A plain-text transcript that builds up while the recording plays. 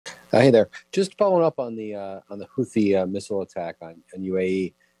Hey there. Just following up on the Houthi missile attack on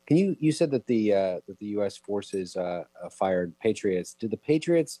UAE. You said that the U.S. forces fired Patriots. Did the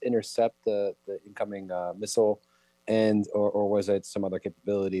Patriots intercept the incoming missile, or was it some other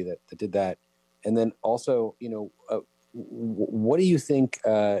capability that did that? And then also, what do you think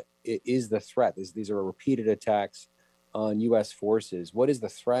is the threat? These are repeated attacks on U.S. forces. What is the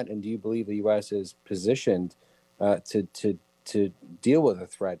threat, and do you believe the U.S. is positioned to deal with a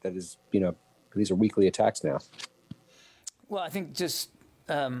threat that is, these are weekly attacks now? Well, I think just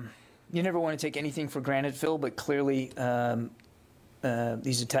you never want to take anything for granted, Phil, but clearly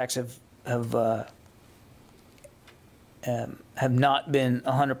these attacks have not been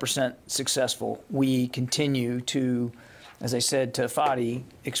 100% successful. We continue to, as I said to Fadi,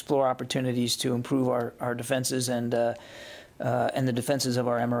 explore opportunities to improve our defenses and the defenses of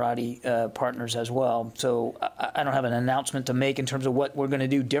our Emirati partners as well. So I don't have an announcement to make in terms of what we're going to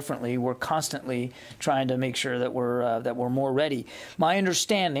do differently. We're constantly trying to make sure that we're more ready. My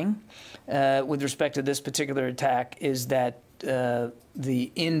understanding with respect to this particular attack is that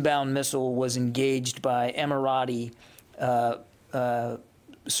the inbound missile was engaged by Emirati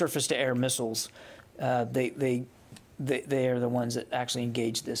surface-to-air missiles. They are the ones that actually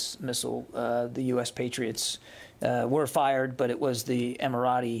engaged this missile. The U.S. Patriots were fired, but it was the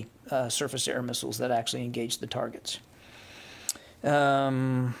Emirati surface-to-air missiles that actually engaged the targets.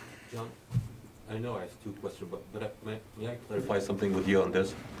 John, I know I have two questions, but may I clarify something with you on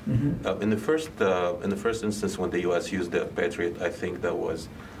this? Mm-hmm. In the first instance, when the U.S. used the Patriot, I think that was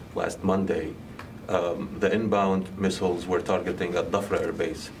last Monday. The inbound missiles were targeting a Dhafra air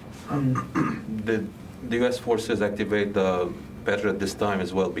base. Did the U.S. forces activate the Patriot this time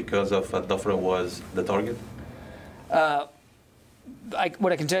as well because of Dhafra was the target?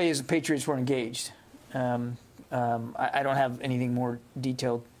 What I can tell you is the Patriots were engaged. I don't have anything more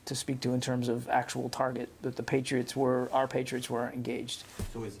detailed to speak to in terms of actual target, but our Patriots were engaged.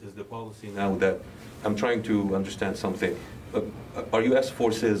 So is the policy now that, I'm trying to understand something, are U.S.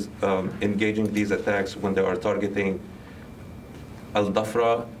 forces engaging these attacks when they are targeting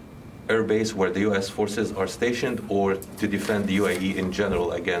Al-Dhafra air base where the U.S. forces are stationed, or to defend the UAE in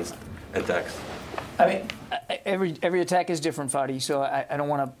general against attacks? I mean, every attack is different, Fadi, so I don't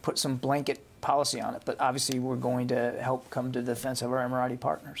want to put some blanket policy on it, but obviously we're going to help come to the defense of our Emirati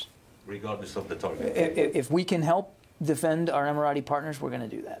partners. Regardless of the target? If we can help defend our Emirati partners, we're going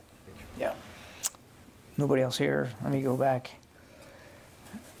to do that. Yeah. Nobody else here. Let me go back.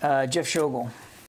 Jeff Shogel.